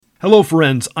Hello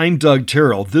friends, I'm Doug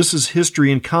Terrell. This is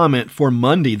History and Comment for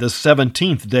Monday, the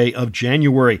 17th day of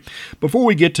January. Before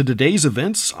we get to today's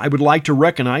events, I would like to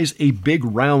recognize a big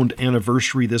round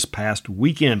anniversary this past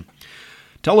weekend.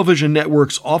 Television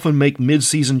networks often make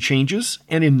mid-season changes,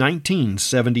 and in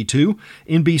 1972,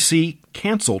 NBC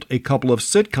canceled a couple of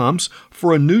sitcoms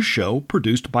for a new show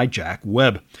produced by Jack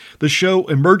Webb. The show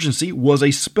Emergency was a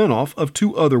spinoff of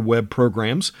two other Webb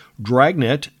programs,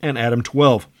 Dragnet and Adam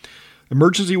 12.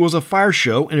 Emergency was a fire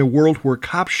show in a world where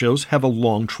cop shows have a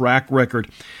long track record.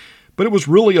 But it was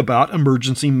really about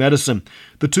emergency medicine.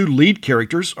 The two lead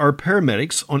characters are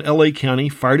paramedics on LA County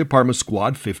Fire Department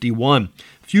Squad 51.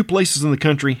 Few places in the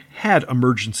country had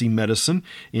emergency medicine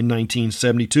in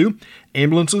 1972.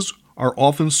 Ambulances are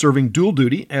often serving dual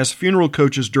duty as funeral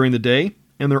coaches during the day,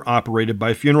 and they're operated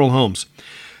by funeral homes.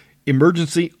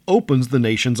 Emergency opens the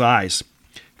nation's eyes.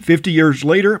 50 years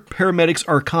later, paramedics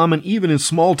are common even in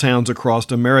small towns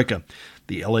across America.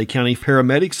 The LA County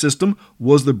paramedic system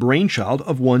was the brainchild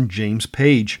of one James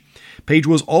Page. Page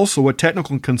was also a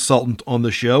technical consultant on the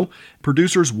show.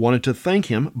 Producers wanted to thank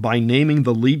him by naming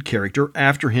the lead character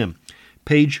after him.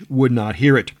 Page would not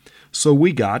hear it, so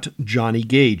we got Johnny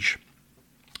Gage.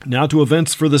 Now to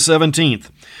events for the 17th.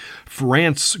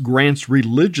 France grants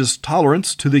religious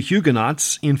tolerance to the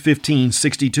Huguenots in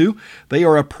 1562. They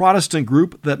are a Protestant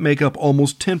group that make up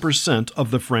almost 10%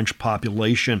 of the French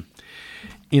population.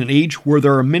 In an age where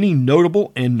there are many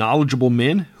notable and knowledgeable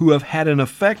men who have had an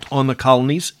effect on the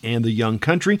colonies and the young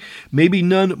country, maybe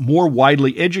none more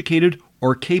widely educated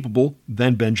or capable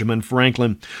than Benjamin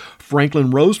Franklin.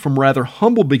 Franklin rose from rather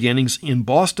humble beginnings in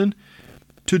Boston.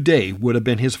 Today would have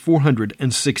been his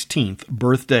 416th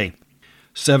birthday.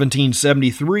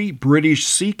 1773, British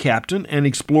sea captain and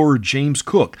explorer James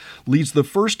Cook leads the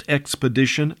first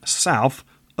expedition south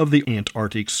of the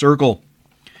Antarctic Circle.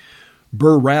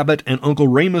 Burr Rabbit and Uncle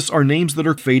Remus are names that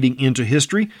are fading into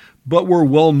history, but were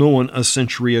well known a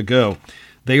century ago.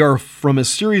 They are from a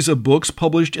series of books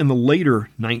published in the later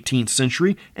 19th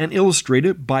century and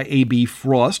illustrated by A.B.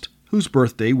 Frost, whose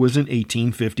birthday was in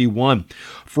 1851.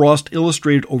 Frost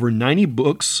illustrated over 90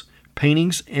 books,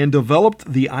 paintings, and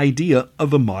developed the idea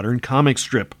of a modern comic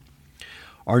strip.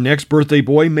 Our next birthday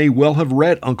boy may well have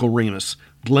read Uncle Remus.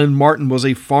 Glenn Martin was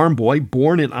a farm boy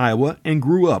born in Iowa and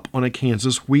grew up on a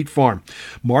Kansas wheat farm.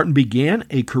 Martin began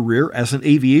a career as an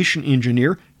aviation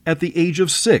engineer at the age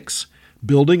of 6,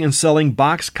 building and selling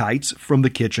box kites from the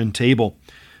kitchen table.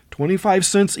 25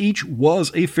 cents each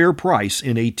was a fair price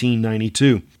in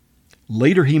 1892.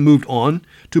 Later he moved on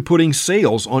to putting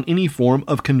sails on any form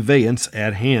of conveyance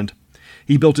at hand.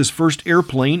 He built his first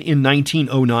airplane in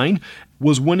 1909,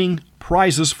 was winning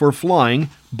prizes for flying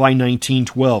by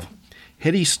 1912.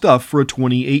 Heady stuff for a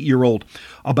 28-year-old.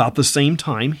 About the same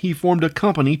time, he formed a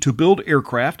company to build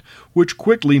aircraft, which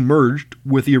quickly merged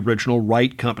with the original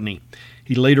Wright Company.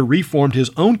 He later reformed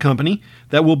his own company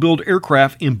that will build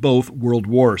aircraft in both world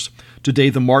wars. Today,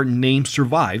 the Martin name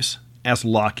survives as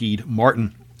Lockheed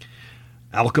Martin.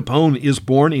 Al Capone is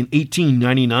born in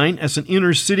 1899 as an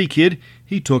inner-city kid.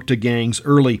 He took to gangs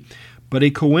early, but a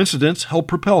coincidence helped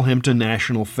propel him to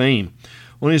national fame.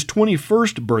 On his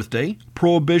 21st birthday,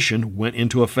 Prohibition went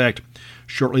into effect.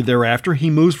 Shortly thereafter, he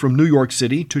moves from New York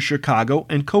City to Chicago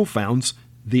and co-founds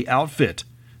The Outfit,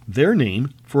 their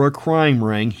name for a crime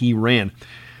ring he ran.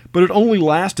 But it only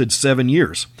lasted 7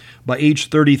 years. By age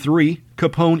 33,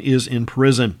 Capone is in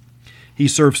prison. He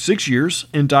served 6 years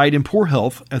and died in poor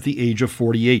health at the age of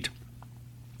 48.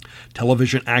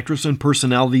 Television actress and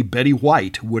personality Betty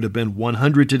White would have been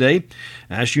 100 today.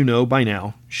 As you know by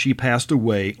now, she passed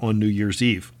away on New Year's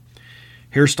Eve.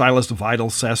 Hairstylist Vidal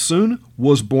Sassoon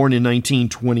was born in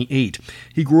 1928.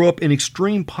 He grew up in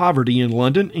extreme poverty in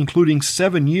London, including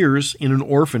 7 years in an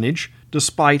orphanage,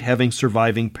 despite having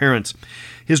surviving parents.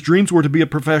 His dreams were to be a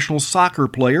professional soccer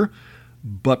player,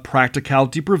 but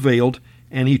practicality prevailed,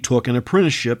 and he took an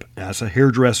apprenticeship as a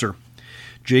hairdresser.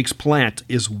 Jakes Plant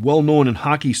is well known in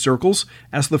hockey circles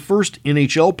as the first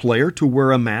NHL player to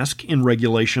wear a mask in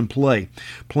regulation play.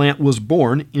 Plant was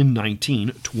born in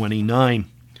 1929.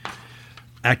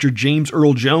 Actor James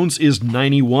Earl Jones is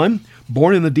 91.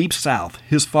 Born in the Deep South,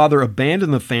 his father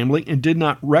abandoned the family and did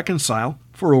not reconcile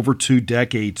for over 2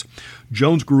 decades.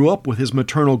 Jones grew up with his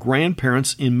maternal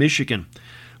grandparents in Michigan.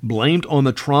 Blamed on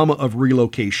the trauma of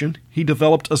relocation, he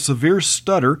developed a severe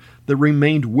stutter that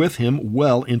remained with him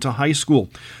well into high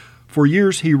school. For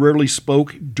years, he rarely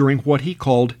spoke during what he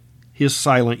called his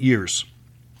silent years.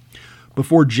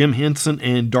 Before Jim Henson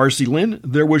and Darcy Lynn,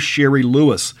 there was Sherry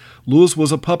Lewis. Lewis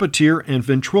was a puppeteer and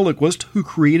ventriloquist who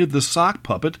created the sock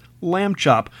puppet Lamb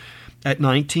Chop. At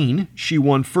 19, she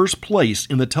won first place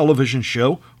in the television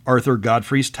show Arthur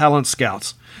Godfrey's Talent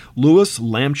Scouts. Lewis,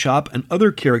 Lamb Chop, and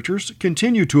other characters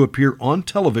continue to appear on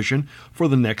television for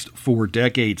the next 4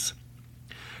 decades.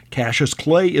 Cassius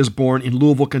Clay is born in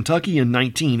Louisville, Kentucky in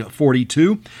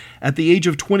 1942. At the age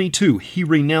of 22, he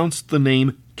renounced the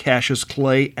name Cassius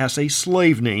Clay as a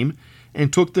slave name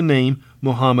and took the name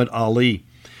Muhammad Ali.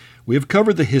 We have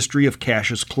covered the history of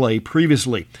Cassius Clay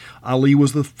previously. Ali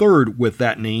was the third with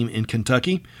that name in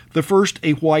Kentucky, the first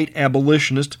a white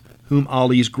abolitionist whom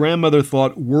Ali's grandmother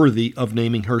thought worthy of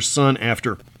naming her son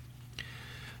after.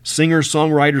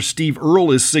 Singer-songwriter Steve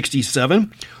Earle is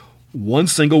 67. One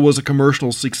single was a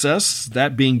commercial success,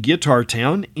 that being Guitar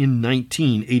Town in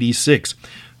 1986.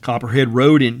 Copperhead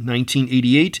Road in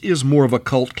 1988 is more of a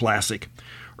cult classic.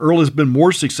 Earle has been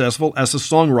more successful as a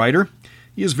songwriter.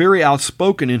 He is very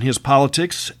outspoken in his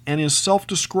politics and is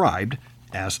self-described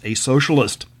as a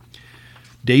socialist.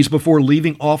 Days before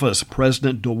leaving office,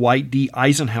 President Dwight D.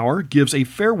 Eisenhower gives a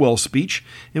farewell speech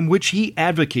in which he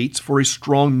advocates for a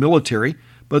strong military,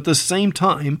 but at the same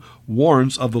time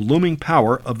warns of the looming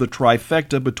power of the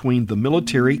trifecta between the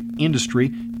military,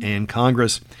 industry, and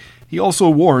Congress. He also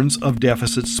warns of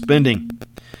deficit spending.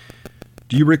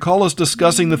 Do you recall us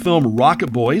discussing the film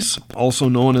Rocket Boys, also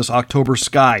known as October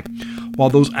Sky? While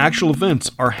those actual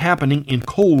events are happening in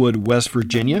Colwood, West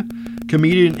Virginia,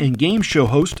 comedian and game show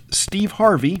host Steve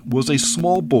Harvey was a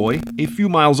small boy a few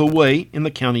miles away in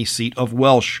the county seat of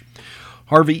Welsh.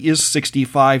 Harvey is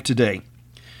 65 today.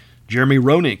 Jeremy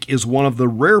Roenick is one of the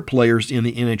rare players in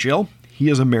the NHL. He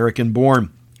is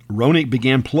American-born. Roenick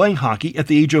began playing hockey at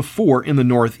the age of 4 in the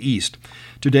Northeast.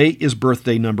 Today is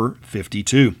birthday number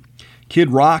 52. Kid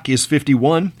Rock is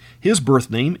 51. His birth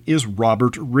name is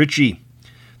Robert Ritchie.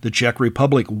 The Czech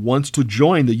Republic wants to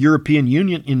join the European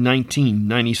Union in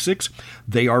 1996.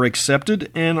 They are accepted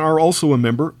and are also a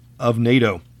member of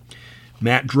NATO.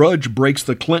 Matt Drudge breaks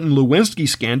the Clinton-Lewinsky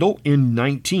scandal in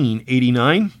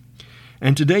 1989.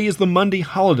 And today is the Monday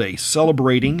holiday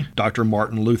celebrating Dr.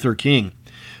 Martin Luther King.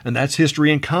 And that's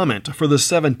History and Comment for the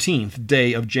 17th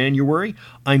day of January.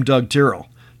 I'm Doug Terrell.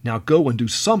 Now go and do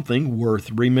something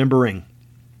worth remembering.